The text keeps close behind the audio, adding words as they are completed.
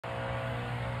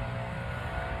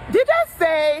Did they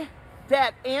say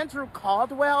that Andrew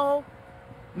Caldwell,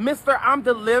 Mr. I'm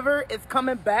Delivered, is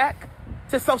coming back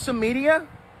to social media?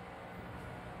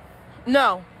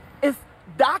 No, it's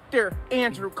Dr.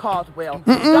 Andrew Caldwell.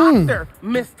 Dr.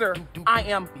 Mr. I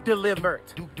Am Delivered.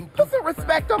 Put some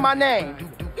respect on my name.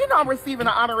 You know I'm receiving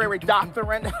an honorary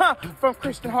doctorate from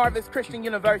Christian Harvest Christian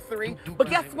University. But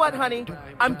guess what, honey?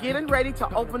 I'm getting ready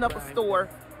to open up a store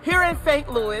here in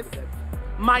St. Louis.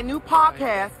 My new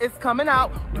podcast is coming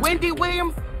out. Wendy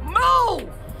Williams, move!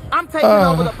 I'm taking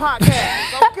over the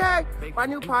podcast, okay? My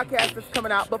new podcast is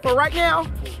coming out. But for right now,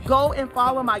 go and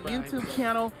follow my YouTube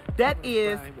channel. That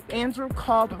is Andrew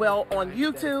Caldwell on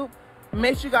YouTube.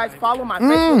 Make sure you guys follow my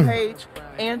Facebook page,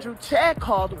 Andrew Chad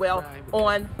Caldwell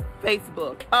on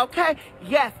Facebook, okay?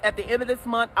 Yes, at the end of this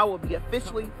month, I will be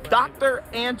officially Dr.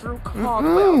 Andrew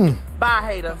Caldwell. Bye,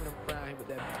 haters.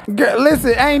 Girl,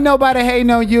 listen, ain't nobody hating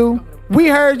on you. We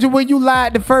heard you when you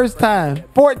lied the first time.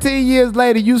 14 years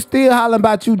later, you still hollering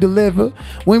about you deliver.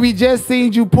 When we just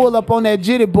seen you pull up on that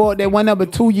jitty board that went number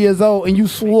 2 years old and you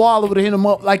swallowed him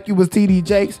up like you was TD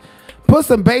Jakes. Put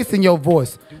some bass in your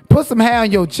voice. Put some hair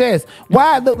on your chest.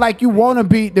 Why it look like you want to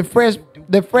be the fresh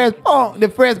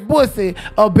bussy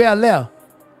of Bel Air?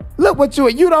 Look what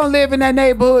you don't live in that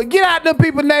neighborhood. Get out them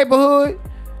people's neighborhood.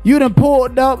 You done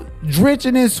pulled up,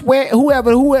 drenching in sweat. Who,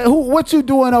 what you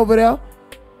doing over there?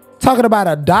 Talking about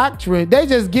a doctorate. They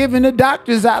just giving the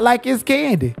doctors out like it's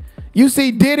candy. You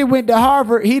see, Diddy went to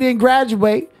Harvard. He didn't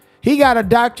graduate. He got a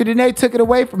doctorate and they took it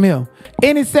away from him.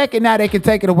 Any second now they can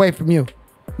take it away from you.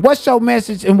 What's your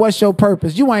message and what's your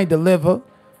purpose? You ain't deliver.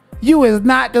 You is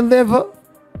not deliver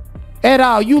at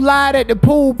all. You lied at the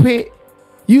pool pit.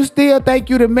 You still think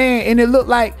you the man and it look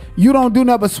like you don't do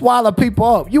nothing but swallow people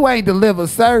up. You ain't deliver,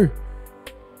 sir.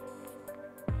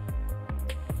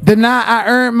 Deny I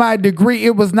earned my degree.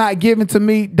 It was not given to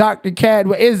me, Dr.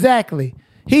 Caldwell. Exactly.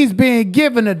 He's being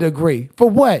given a degree. For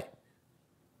what?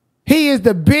 He is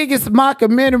the biggest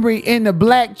mockumentary in the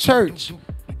black church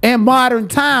in modern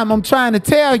time. I'm trying to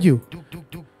tell you.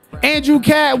 Andrew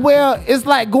Caldwell is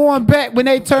like going back when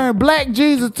they turned black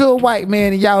Jesus to a white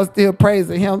man and y'all still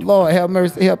praising him. Lord have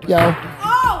mercy, help y'all.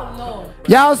 Oh, Lord.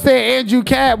 Y'all said Andrew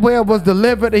Caldwell was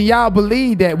delivered and y'all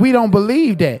believe that. We don't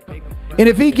believe that. And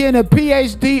if he getting a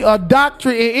PhD or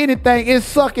doctorate in anything, it's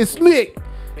sucking slick.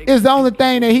 It's the only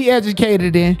thing that he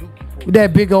educated in. With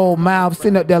that big old mouth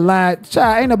sitting up there lying.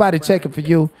 Child, ain't nobody checking for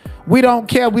you. We don't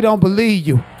care. We don't believe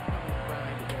you.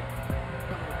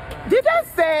 Did they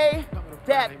say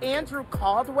that Andrew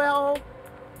Caldwell,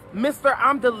 Mr.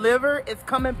 I'm Delivered, is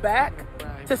coming back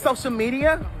to social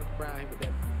media?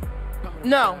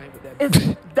 No, it's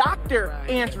Dr.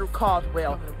 Andrew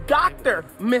Caldwell. Dr.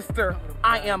 Mr.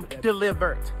 I Am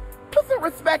Delivered. Put some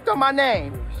respect on my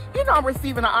name. You know I'm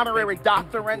receiving an honorary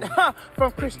doctorate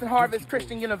from Christian Harvest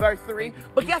Christian University.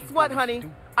 But guess what, honey?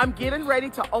 I'm getting ready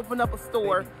to open up a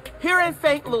store here in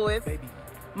St. Louis.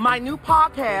 My new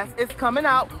podcast is coming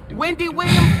out. Wendy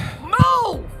Williams,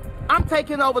 move! I'm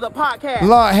taking over the podcast.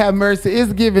 Lord have mercy.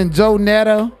 It's giving Joe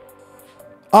Netta.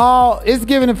 It's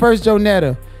giving the first Joe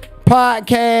Netta.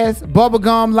 Podcast,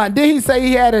 bubblegum line. Did he say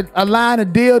he had a line of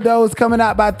dildos coming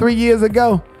out about 3 years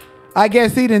ago? I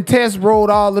guess he done test rolled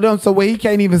all of them so where he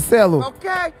can't even sell them.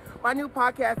 Okay, my new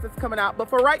podcast is coming out. But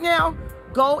for right now,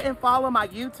 go and follow my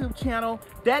YouTube channel.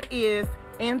 That is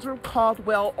Andrew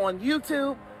Caldwell on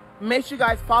YouTube. Make sure you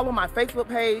guys follow my Facebook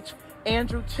page,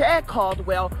 Andrew Chad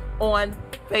Caldwell on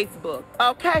Facebook.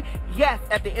 Okay? Yes,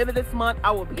 at the end of this month,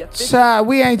 I will be official. Child,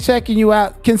 we ain't checking you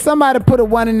out. Can somebody put a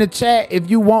 1 in the chat if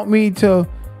you want me to?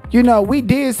 You know, we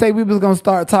did say we was going to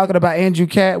start talking about Andrew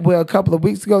Caldwell a couple of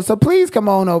weeks ago. So please come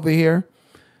on over here.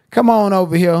 Come on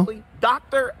over here.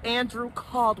 Dr. Andrew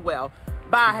Caldwell.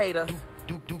 Bye, haters.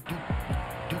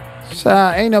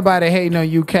 Child, ain't nobody hating on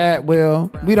you,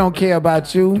 Caldwell. We don't care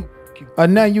about you or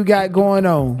nothing you got going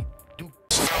on.